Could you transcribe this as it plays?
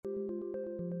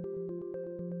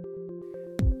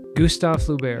Gustave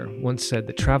Flaubert once said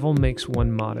that travel makes one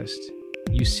modest.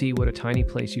 You see what a tiny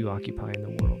place you occupy in the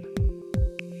world.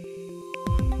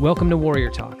 Welcome to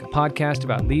Warrior Talk, a podcast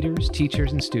about leaders,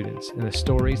 teachers, and students, and the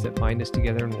stories that bind us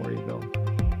together in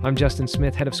Warriorville. I'm Justin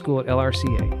Smith, head of school at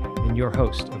LRCA, and your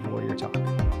host of Warrior Talk.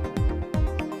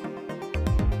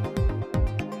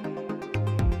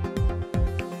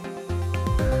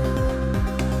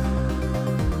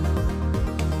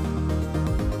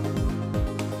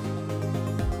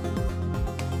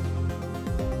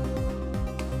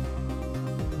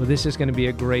 Well, this is going to be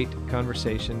a great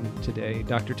conversation today.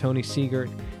 Dr. Tony Saegert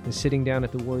is sitting down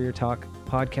at the Warrior Talk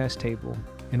podcast table,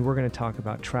 and we're going to talk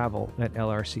about travel at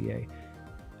LRCA.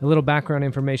 A little background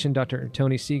information, Dr.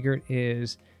 Tony Saegert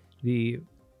is the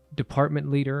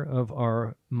department leader of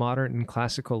our modern and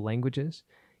classical languages.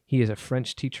 He is a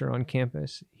French teacher on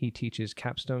campus. He teaches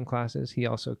capstone classes. He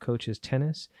also coaches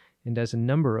tennis and does a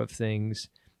number of things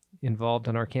involved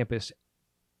on our campus.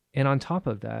 And on top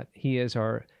of that, he is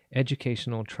our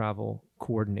educational travel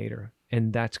coordinator.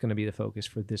 And that's going to be the focus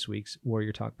for this week's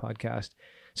Warrior Talk podcast.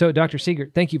 So Dr.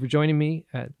 Saegert, thank you for joining me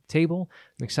at the table.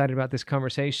 I'm excited about this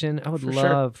conversation. I would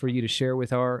love for you to share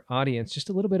with our audience just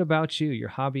a little bit about you, your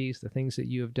hobbies, the things that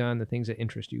you have done, the things that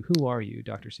interest you. Who are you,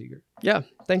 Dr. Saegert? Yeah,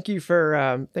 thank you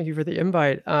for the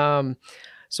invite.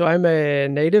 So I'm a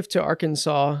native to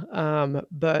Arkansas,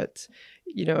 but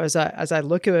you know, as I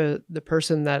look at the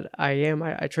person that I am,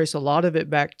 I trace a lot of it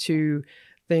back to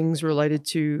things related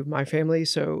to my family.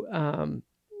 So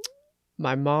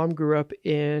my mom grew up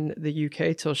in the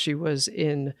UK till she was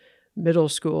in middle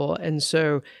school. And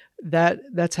so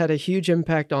that's had a huge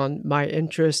impact on my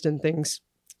interest in things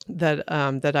that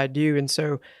I do. And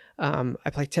so I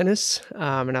play tennis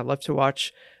and I love to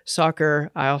watch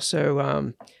soccer. I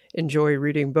also enjoy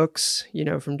reading books, you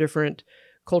know, from different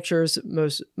cultures.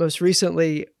 Most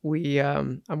recently,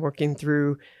 I'm working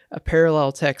through a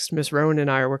parallel text. Miss Rowan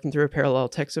and I are working through a parallel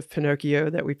text of Pinocchio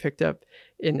that we picked up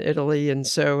in Italy, and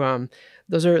so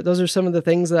those are some of the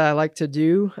things that I like to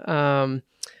do. I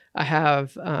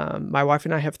have my wife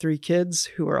and I have 3 kids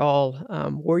who are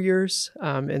all warriors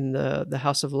in the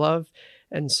House of Love,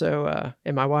 and so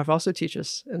and my wife also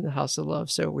teaches in the House of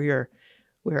Love. So we are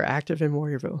active in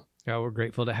Warriorville. Oh, we're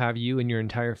grateful to have you and your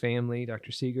entire family,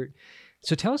 Dr. Saegert.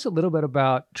 So tell us a little bit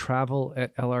about travel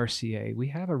at LRCA. We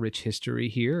have a rich history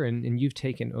here, and you've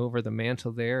taken over the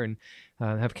mantle there and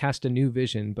have cast a new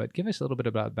vision, but give us a little bit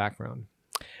about background.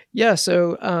 Yeah,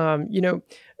 so, you know,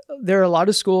 there are a lot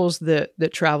of schools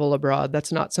that travel abroad.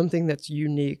 That's not something that's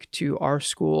unique to our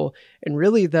school. And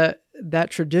really that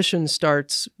tradition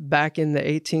starts back in the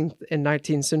 18th and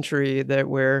 19th century,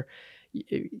 where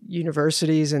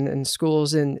universities and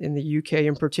schools in the UK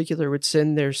in particular would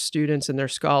send their students and their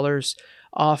scholars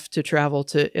off to travel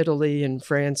to Italy and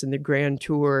France in the Grand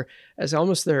Tour as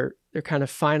almost their kind of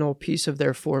final piece of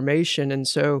their formation. And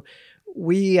so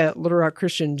we at Little Rock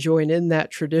Christian join in that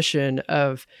tradition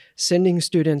of sending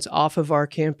students off of our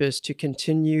campus to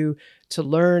continue to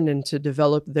learn and to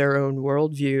develop their own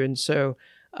worldview. And so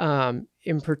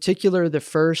in particular, the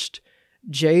first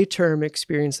J-term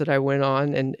experience that I went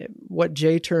on, and what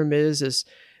J-term is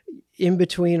in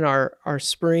between our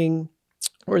spring,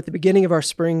 or at the beginning of our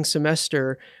spring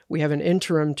semester, we have an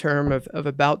interim term of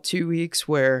about 2 weeks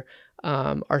where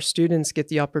our students get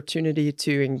the opportunity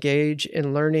to engage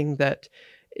in learning that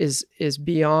is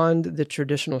beyond the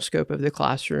traditional scope of the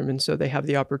classroom. And so they have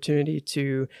the opportunity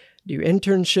to do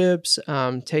internships,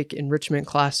 take enrichment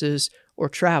classes, or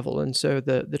travel. And so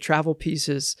the travel piece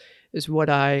is what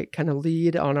I kind of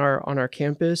lead on our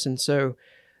campus. And so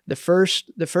the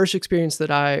first experience that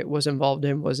I was involved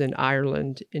in was in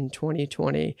Ireland in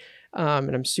 2020.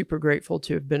 And I'm super grateful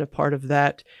to have been a part of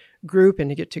that group and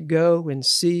to get to go and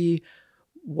see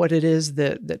what it is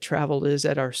that travel is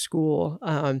at our school.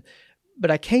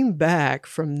 But I came back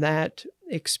from that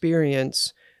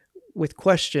experience with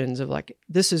questions of like,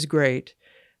 this is great.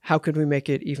 How could we make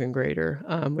it even greater?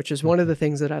 Which is one of the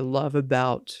things that I love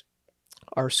about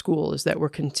our school, is that we're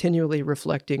continually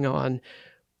reflecting on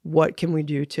what can we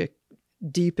do to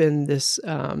deepen this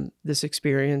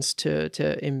experience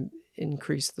to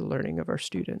increase the learning of our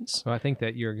students. Well, I think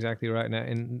that you're exactly right.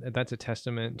 And that's a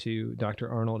testament to Dr.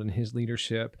 Arnold, and his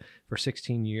leadership for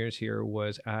 16 years here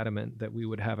was adamant that we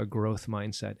would have a growth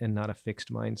mindset and not a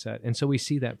fixed mindset. And so we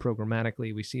see that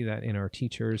programmatically. We see that in our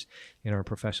teachers, in our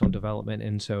professional development.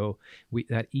 And so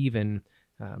that even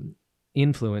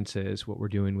influences what we're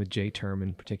doing with J-term,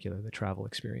 in particular, the travel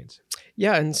experience.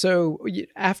 Yeah. And so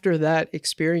after that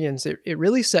experience, it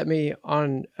really set me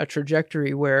on a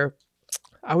trajectory where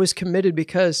I was committed,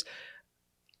 because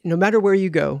no matter where you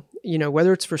go, you know,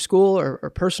 whether it's for school or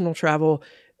personal travel,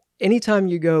 anytime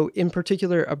you go, in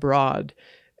particular abroad,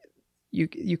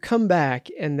 you come back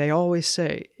and they always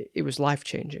say it was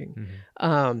life-changing.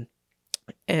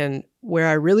 And where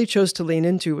I really chose to lean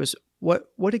into was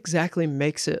what exactly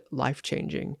makes it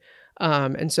life-changing.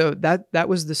 And so that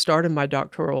was the start of my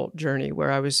doctoral journey,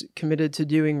 where I was committed to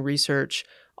doing research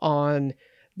on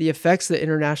the effects that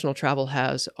international travel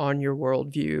has on your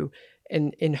worldview,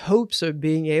 and in hopes of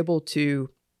being able to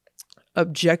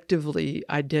objectively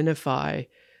identify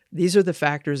these are the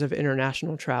factors of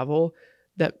international travel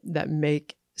that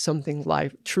make something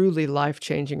truly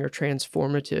life-changing or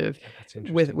transformative,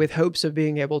 with hopes of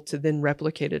being able to then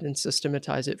replicate it and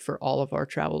systematize it for all of our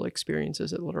travel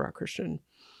experiences at Little Rock Christian.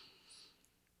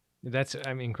 That's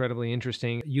incredibly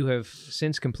interesting. You have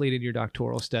since completed your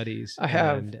doctoral studies. I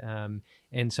have.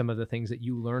 And some of the things that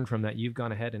you learned from that, you've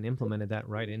gone ahead and implemented that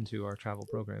right into our travel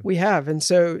program. We have. And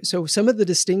so some of the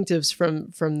distinctives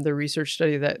from the research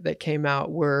study that came out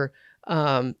were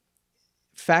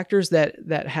factors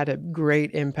that had a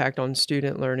great impact on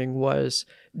student learning was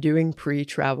doing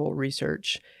pre-travel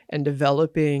research and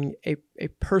developing a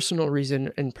personal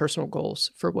reason and personal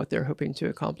goals for what they're hoping to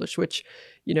accomplish, which,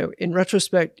 in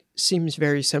retrospect seems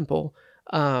very simple.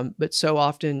 But so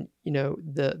often,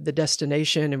 the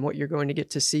destination and what you're going to get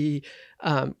to see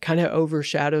kind of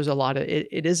overshadows a lot of it.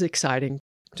 It is exciting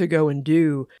to go and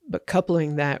do, but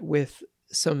coupling that with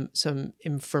some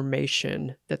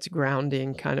information that's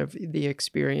grounding kind of the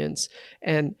experience.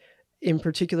 And in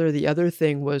particular, the other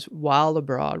thing was while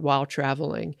abroad, while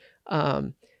traveling,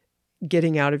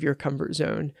 getting out of your comfort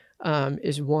zone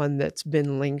is one that's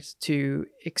been linked to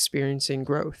experiencing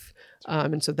growth.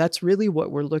 And so that's really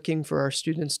what we're looking for our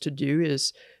students to do,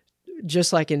 is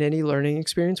just like in any learning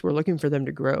experience, we're looking for them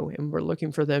to grow, and we're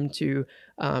looking for them to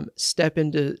step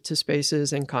into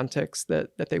spaces and contexts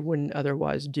that they wouldn't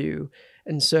otherwise do.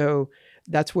 And so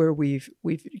that's where we've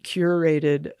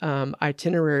curated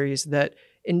itineraries that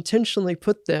intentionally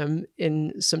put them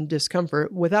in some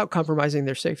discomfort without compromising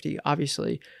their safety,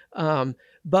 obviously,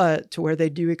 but to where they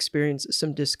do experience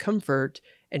some discomfort,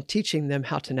 and teaching them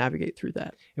how to navigate through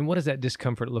that. And what does that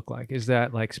discomfort look like? Is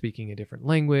that like speaking a different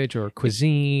language or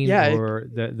cuisine, or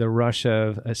the rush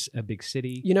of a big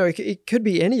city? It could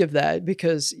be any of that,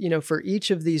 because, for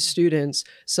each of these students,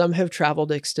 some have traveled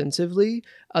extensively,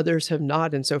 others have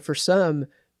not. And so for some,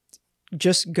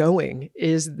 just going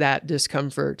is that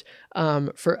discomfort.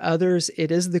 For others, it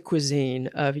is the cuisine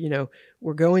of,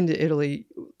 we're going to Italy.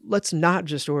 Let's not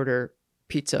just order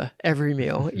pizza every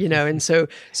meal, and so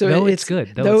it's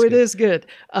good. It is good.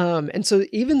 And so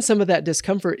even some of that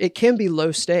discomfort, it can be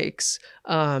low stakes,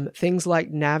 things like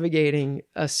navigating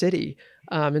a city.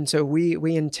 And so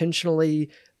we intentionally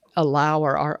allow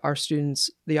our students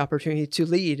the opportunity to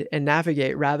lead and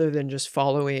navigate rather than just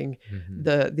following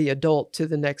the adult to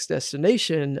the next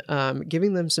destination,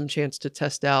 giving them some chance to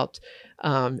test out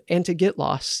and to get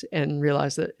lost and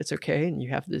realize that it's okay, and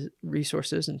you have the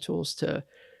resources and tools to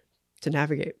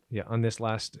navigate. Yeah. On this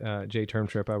last J-term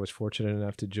trip, I was fortunate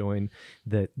enough to join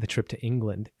the trip to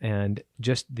England, and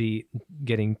just the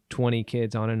getting 20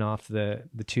 kids on and off the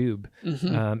tube,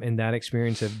 and that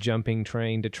experience of jumping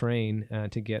train to train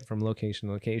to get from location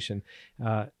to location,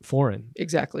 foreign.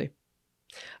 Exactly.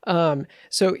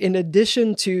 So in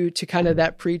addition to kind of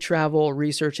that pre-travel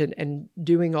research and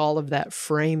doing all of that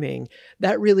framing,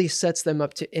 that really sets them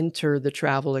up to enter the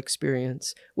travel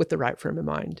experience with the right frame of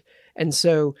mind. And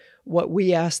so what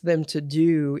we ask them to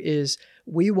do is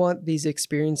we want these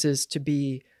experiences to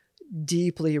be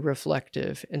deeply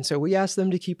reflective. And so we ask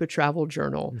them to keep a travel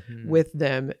journal with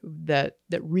them that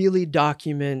really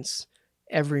documents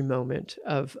every moment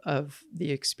of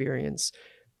the experience,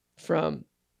 from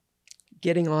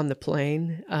getting on the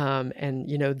plane, and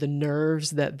the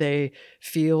nerves that they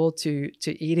feel to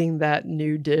eating that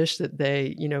new dish that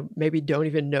they maybe don't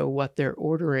even know what they're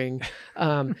ordering.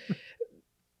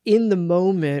 In the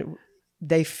moment,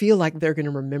 they feel like they're going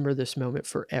to remember this moment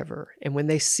forever. And when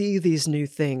they see these new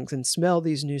things and smell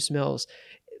these new smells,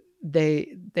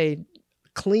 they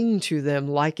cling to them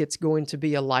like it's going to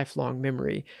be a lifelong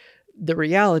memory. The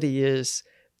reality is,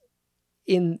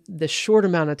 in the short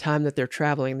amount of time that they're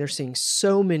traveling, they're seeing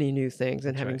so many new things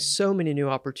and having so many new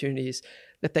opportunities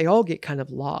that they all get kind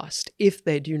of lost if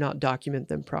they do not document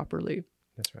them properly.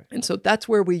 That's right. And so that's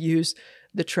where we use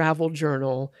the travel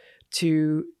journal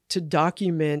to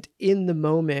document in the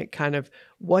moment kind of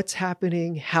what's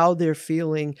happening, how they're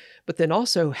feeling, but then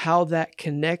also how that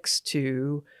connects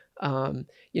to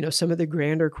some of the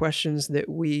grander questions that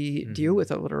we deal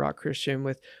with at Little Rock Christian,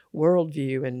 with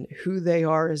worldview and who they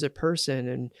are as a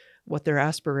person, what their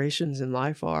aspirations in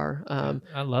life are.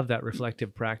 I love that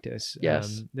reflective practice.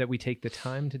 Yes. That we take the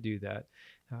time to do that.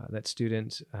 That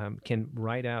students can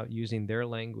write out using their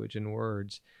language and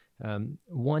words.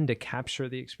 One, to capture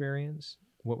the experience.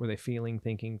 What were they feeling,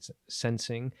 thinking,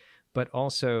 sensing? But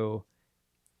also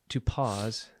to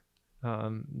pause.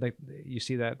 Like you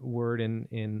see that word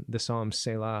in the Psalm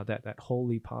Selah, that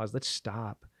holy pause. Let's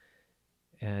stop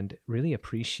and really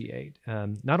appreciate,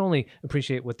 not only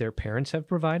appreciate what their parents have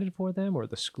provided for them or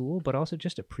the school, but also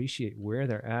just appreciate where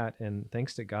they're at. And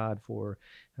thanks to God for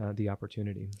the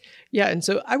opportunity. Yeah. And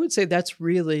so I would say that's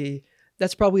probably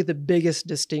the biggest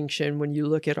distinction when you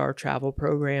look at our travel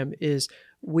program is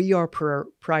we are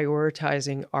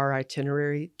prioritizing our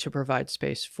itinerary to provide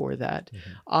space for that.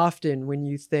 Mm-hmm. Often when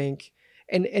you think,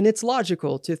 and it's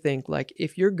logical to think like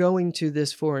if you're going to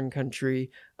this foreign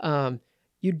country,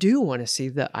 you do want to see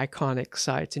the iconic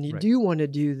sites and you Right. do want to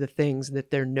do the things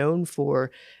that they're known for.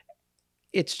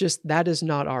 It's just that is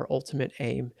not our ultimate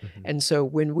aim. Mm-hmm. And so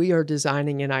when we are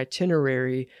designing an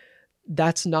itinerary,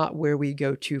 that's not where we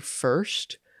go to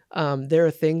first. There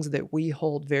are things that we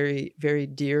hold very, very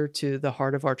dear to the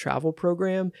heart of our travel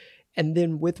program. And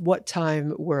then with what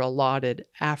time we're allotted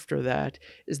after that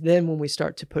is then when we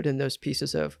start to put in those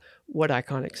pieces of what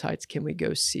iconic sites can we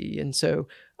go see. And so,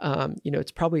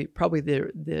 it's probably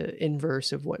the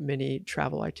inverse of what many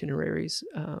travel itineraries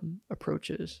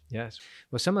approaches. Yes.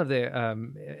 Well, some of the,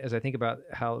 as I think about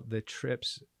how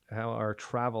our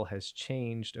travel has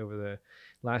changed over the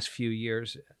last few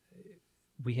years,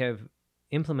 we have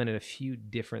implemented a few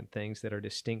different things that are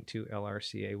distinct to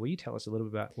LRCA. Will you tell us a little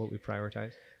bit about what we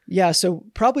prioritize? Yeah, so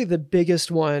probably the biggest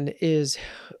one is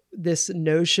this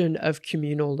notion of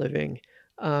communal living.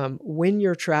 When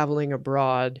you're traveling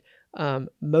abroad,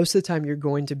 most of the time you're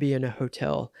going to be in a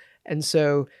hotel. And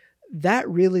so that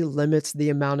really limits the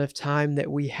amount of time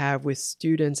that we have with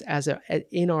students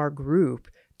in our group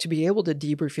to be able to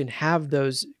debrief and have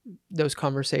those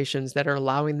conversations that are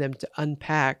allowing them to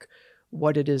unpack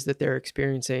what it is that they're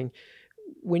experiencing.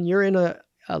 When you're in a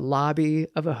lobby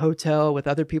of a hotel with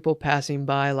other people passing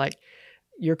by, like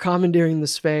you're commandeering the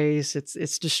space,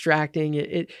 it's distracting.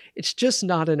 It's just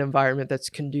not an environment that's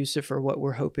conducive for what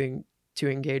we're hoping to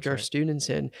engage our students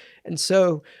in. And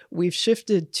so we've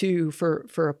shifted to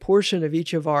for a portion of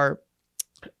each of our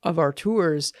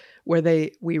tours where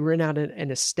we rent out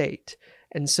an estate.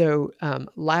 And so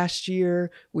last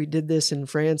year we did this in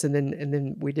France, and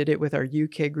then we did it with our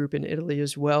UK group in Italy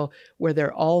as well, where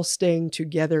they're all staying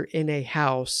together in a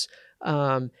house,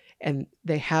 and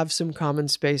they have some common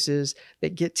spaces. They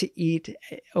get to eat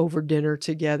over dinner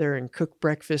together and cook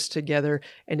breakfast together,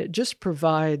 and it just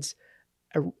provides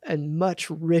a much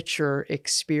richer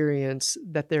experience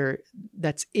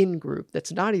that's in group.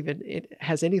 That's not even it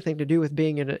has anything to do with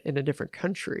being in a different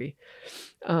country.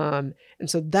 And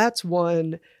so that's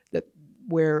one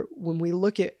where when we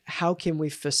look at how can we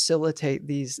facilitate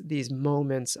these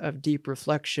moments of deep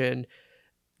reflection,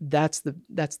 that's the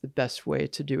best way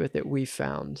to do it that we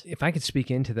found. If I could speak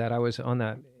into that, I was on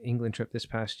that England trip this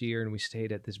past year, and we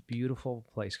stayed at this beautiful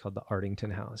place called the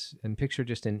Ardington House. And picture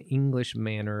just an English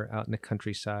manor out in the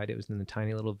countryside. It was in the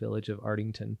tiny little village of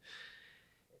Ardington.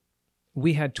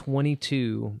 We had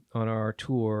 22 on our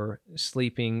tour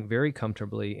sleeping very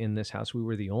comfortably in this house. We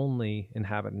were the only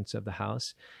inhabitants of the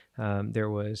house. There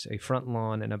was a front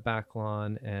lawn and a back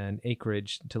lawn and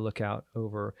acreage to look out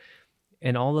over,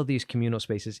 and all of these communal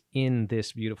spaces in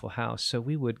this beautiful house. So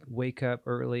we would wake up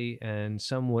early, and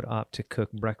some would opt to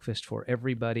cook breakfast for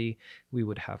everybody. We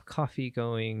would have coffee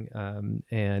going,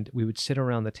 and we would sit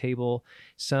around the table.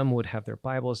 Some would have their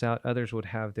Bibles out. Others would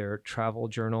have their travel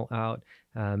journal out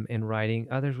and writing.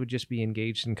 Others would just be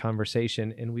engaged in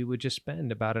conversation. And we would just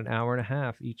spend about an hour and a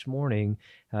half each morning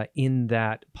in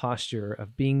that posture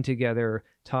of being together,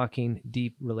 talking,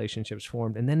 deep relationships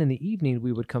formed. And then in the evening,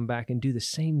 we would come back and do the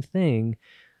same thing.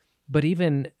 But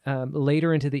even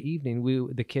later into the evening,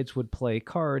 the kids would play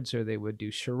cards or they would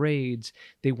do charades.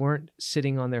 They weren't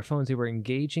sitting on their phones. They were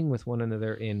engaging with one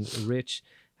another in rich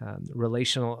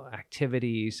relational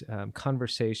activities,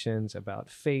 conversations about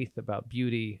faith, about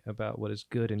beauty, about what is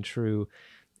good and true.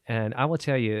 And I will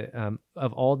tell you,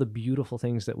 of all the beautiful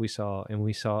things that we saw, and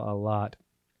we saw a lot,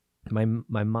 my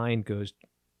mind goes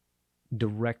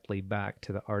directly back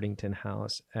to the Ardington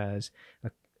House as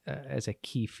a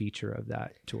key feature of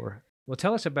that tour. Well,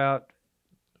 tell us about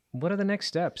what are the next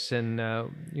steps, and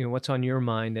what's on your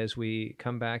mind as we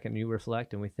come back and you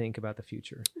reflect and we think about the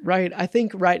future. Right. I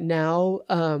think right now,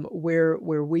 where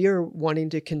we are wanting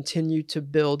to continue to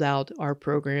build out our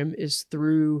program is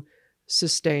through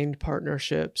sustained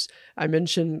partnerships. I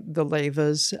mentioned the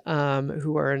Leyvas,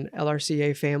 who are an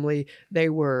LRCA family. They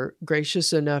were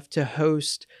gracious enough to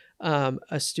host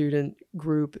a student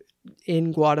group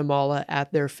in Guatemala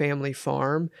at their family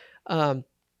farm.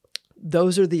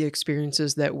 Those are the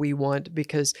experiences that we want,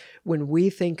 because when we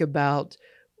think about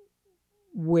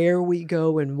where we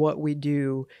go and what we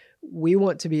do, we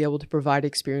want to be able to provide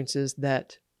experiences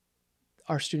that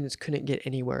our students couldn't get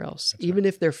anywhere else. That's Even right.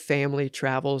 if their family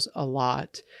travels a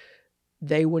lot,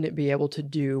 they wouldn't be able to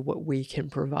do what we can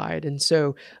provide. And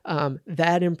so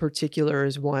that in particular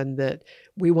is one that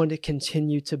we want to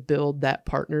continue to build that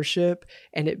partnership,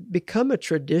 and it become a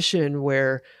tradition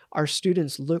where our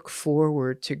students look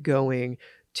forward to going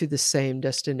to the same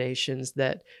destinations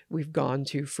that we've gone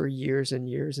to for years and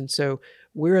years. And so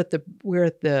we're at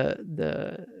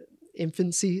the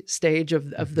infancy stage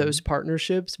of those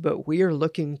partnerships, but we are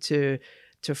looking to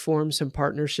form some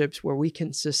partnerships where we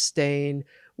can sustain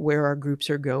where our groups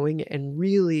are going and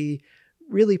really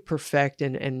perfect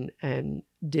and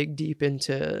dig deep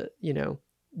into,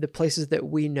 the places that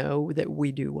we know that we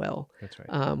do well. That's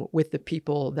right. With the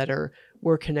people that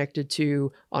we're connected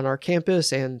to on our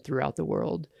campus and throughout the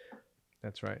world.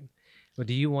 That's right. Well,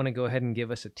 do you want to go ahead and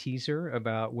give us a teaser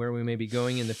about where we may be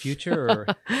going in the future?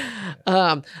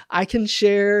 Or I can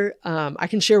share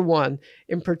one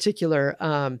in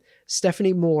particular.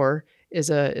 Stephanie Moore is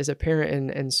a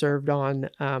parent and served on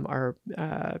our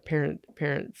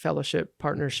parent fellowship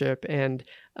partnership, and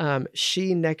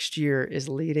she next year is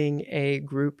leading a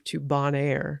group to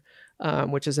Bonaire,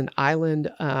 which is an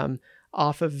island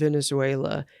off of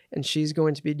Venezuela, and she's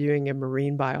going to be doing a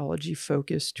marine biology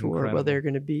focused tour. Incredible. Where they're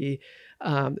going to be,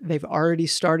 they've already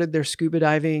started their scuba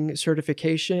diving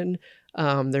certification.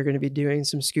 They're going to be doing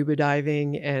some scuba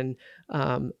diving and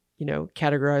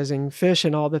categorizing fish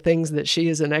and all the things that she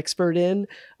is an expert in.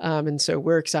 And so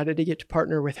we're excited to get to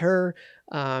partner with her.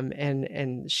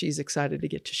 And she's excited to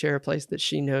get to share a place that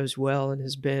she knows well and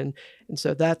has been. And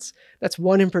so that's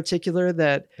one in particular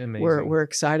that we're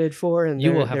excited for. And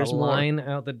you will have a line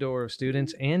out the door of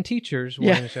students and teachers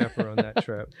wanting to chaperone that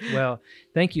trip. Well,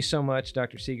 thank you so much,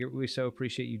 Dr. Saegert. We so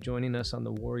appreciate you joining us on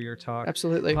the Warrior Talk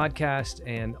podcast,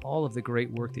 and all of the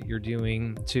great work that you're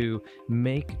doing to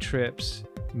make trips,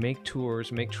 make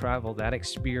tours, make travel, that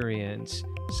experience,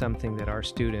 something that our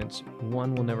students,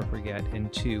 one, will never forget,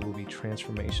 and two, will be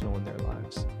transformational in their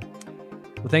lives.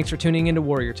 Well, thanks for tuning into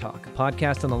Warrior Talk, a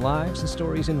podcast on the lives and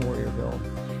stories in Warriorville.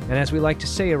 And as we like to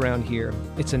say around here,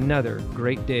 it's another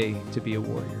great day to be a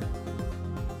warrior.